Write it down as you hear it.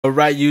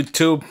Alright,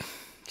 YouTube,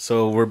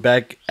 so we're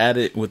back at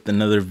it with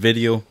another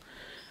video,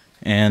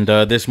 and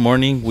this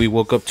morning we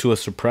woke up to a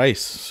surprise,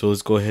 so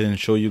let's go ahead and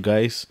show you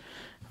guys.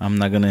 I'm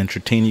not gonna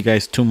entertain you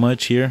guys too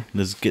much here.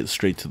 Let's get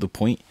straight to the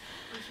point.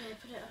 Should I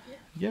put it up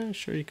here? Yeah,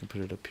 sure, you can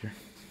put it up here.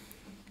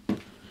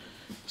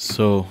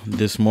 So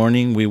this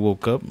morning we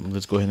woke up.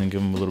 Let's go ahead and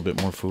give them a little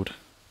bit more food,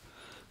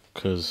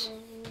 because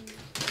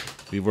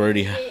we've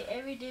already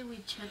every day we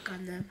check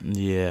on them.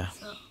 Yeah.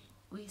 So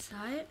we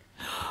saw it.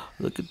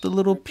 Look at the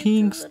little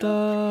pink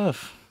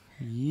stuff.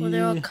 Yeah. Well,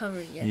 they're all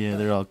covered yet. Yeah,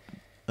 they're all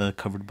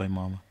covered by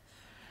Mama.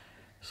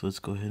 So let's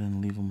go ahead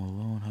and leave them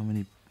alone. How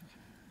many?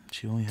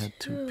 She only had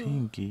two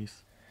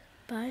pinkies.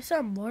 But I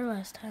saw more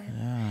last time.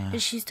 Yeah.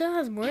 And she still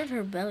has more in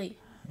her belly.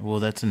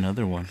 Well, that's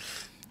another one.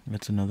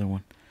 That's another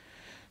one.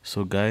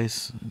 So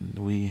guys,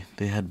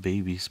 they had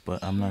babies,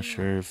 but I'm not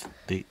sure if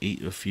they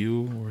ate a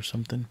few or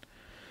something.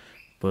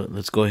 But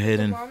let's go ahead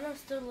and. Mama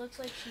still looks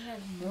like she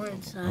has more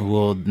inside.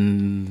 Well,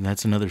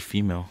 that's another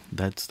female.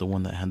 That's the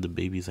one that had the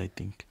babies, I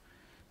think.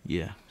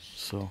 Yeah.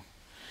 So,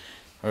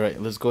 all right,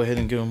 let's go ahead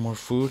and give them more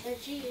food. And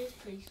she is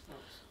pretty small.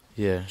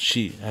 Yeah,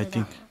 I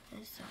think.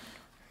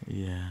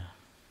 Yeah.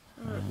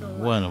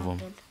 One of them.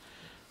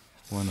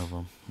 One of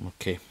them.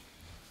 Okay.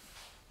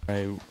 All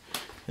right.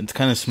 It's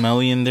kind of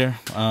smelly in there.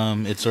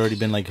 It's already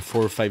been like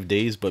 4 or 5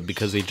 days, but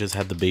because they just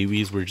had the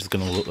babies, we're just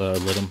gonna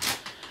let them.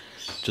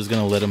 Just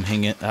gonna let them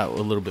hang it out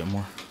a little bit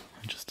more,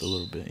 just a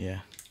little bit.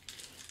 Yeah,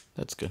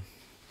 that's good.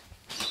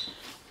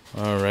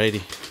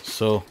 Alrighty.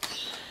 So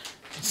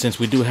since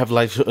we do have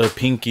live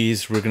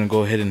pinkies, we're gonna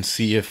go ahead and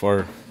see if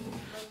our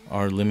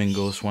lemon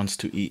ghost wants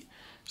to eat.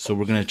 So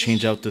we're gonna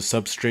change out the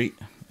substrate,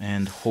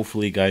 and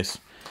hopefully, guys,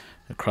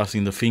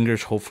 crossing the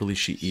fingers, hopefully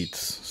she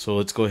eats. So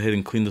let's go ahead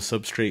and clean the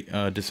substrate,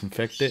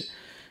 disinfect it,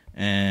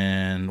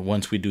 and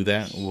once we do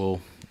that, we'll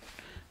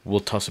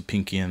toss a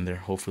pinky in there.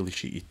 Hopefully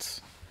she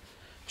eats.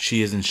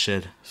 She isn't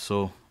shed,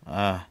 so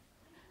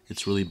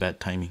it's really bad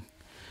timing.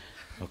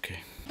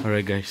 Okay.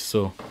 Alright, guys,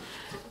 so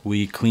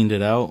we cleaned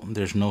it out.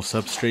 There's no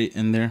substrate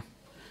in there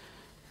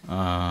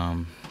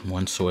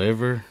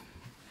whatsoever.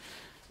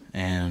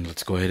 And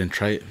let's go ahead and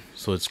try it.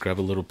 So let's grab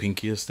a little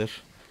pinky instead.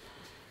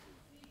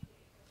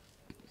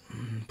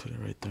 Put it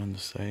right there on the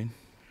side.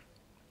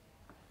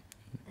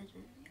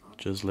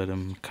 Just let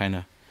him kind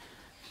of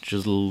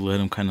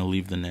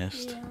leave the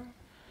nest. Yeah,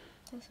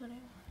 that's what I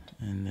want.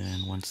 And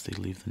then once they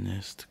leave the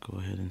nest, go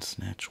ahead and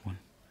snatch one.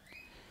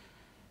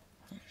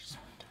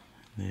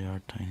 They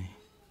are tiny.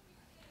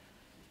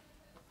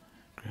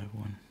 Grab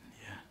one.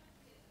 Yeah.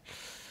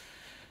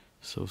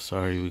 So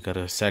sorry, we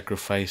gotta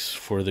sacrifice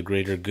for the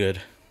greater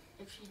good.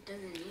 If she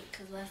doesn't eat,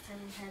 because last time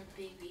we had a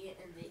baby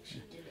and she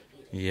didn't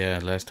eat it. Yeah,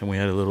 last time we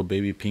had a little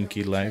baby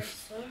pinky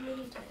life. So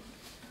many times.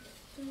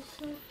 They're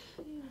so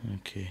cute.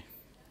 Okay.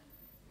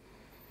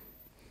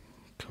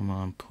 Come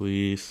on,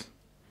 please.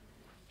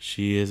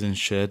 She isn't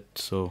shed,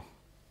 so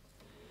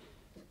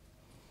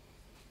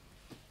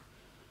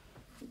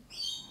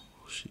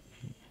will she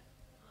eat?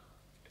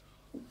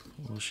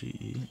 Will she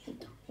eat?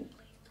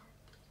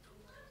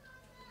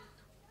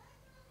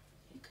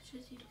 You could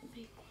just eat a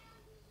baby.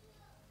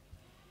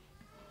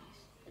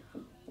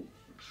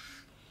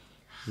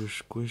 You're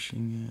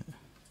squishing it.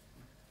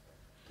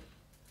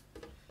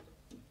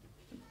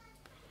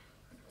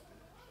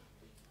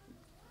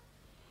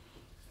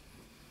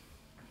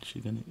 She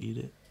gonna eat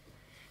it?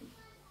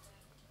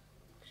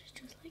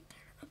 Just like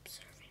they're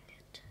observing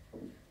it.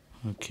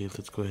 Okay,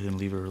 let's go ahead and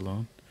leave her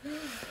alone.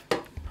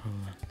 Hold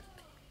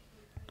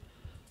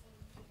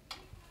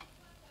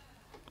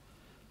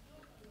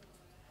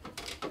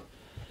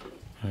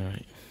on.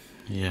 Alright.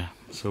 Yeah,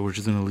 so we're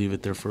just gonna leave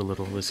it there for a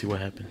little. Let's see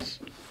what happens.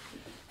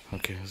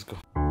 Okay, let's go.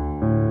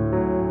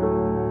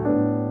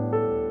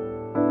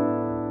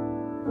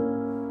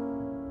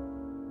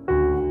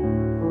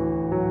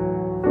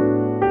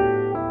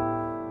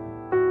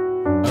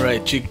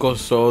 Alright, chicos,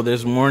 so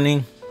this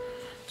morning,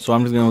 so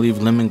I'm just gonna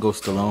leave Lemon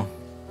Ghost alone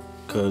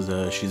because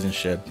she's in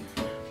shed.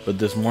 But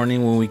this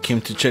morning when we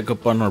came to check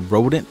up on our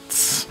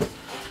rodents,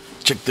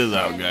 check this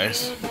out,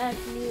 guys.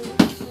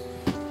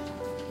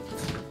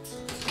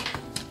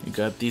 You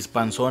got these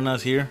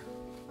panzonas here,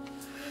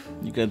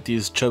 you got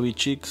these chubby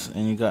cheeks,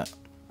 and you got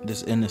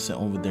this innocent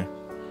over there.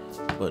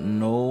 But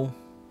no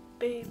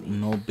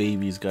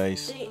babies,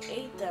 guys. They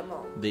ate them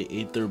all. They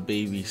ate their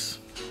babies.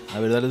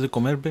 A ver, dale de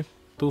comer, babe.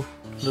 Tú,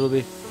 little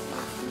bit.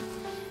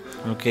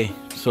 Okay,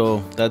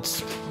 so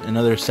that's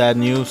another sad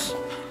news.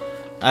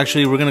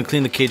 Actually, we're gonna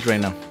clean the cage right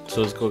now.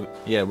 So let's go.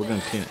 Yeah, we're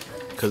gonna clean it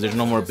because there's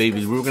no more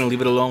babies. We were gonna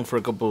leave it alone for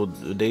a couple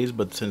of days,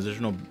 but since there's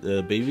no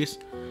babies,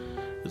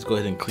 let's go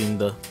ahead and clean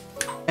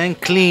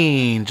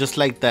just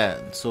like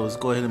that. So let's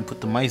go ahead and put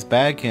the mice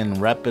back and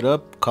wrap it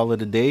up. Call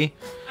it a day.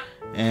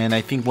 And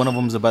I think one of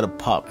them is about to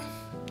pop,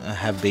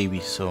 have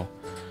babies. So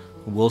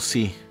we'll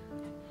see.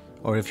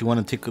 Or if you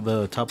want to take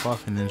the top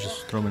off and then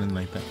just throw it in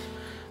like that.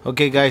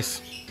 Okay,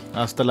 guys.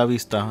 Hasta la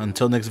vista.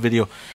 Until next video.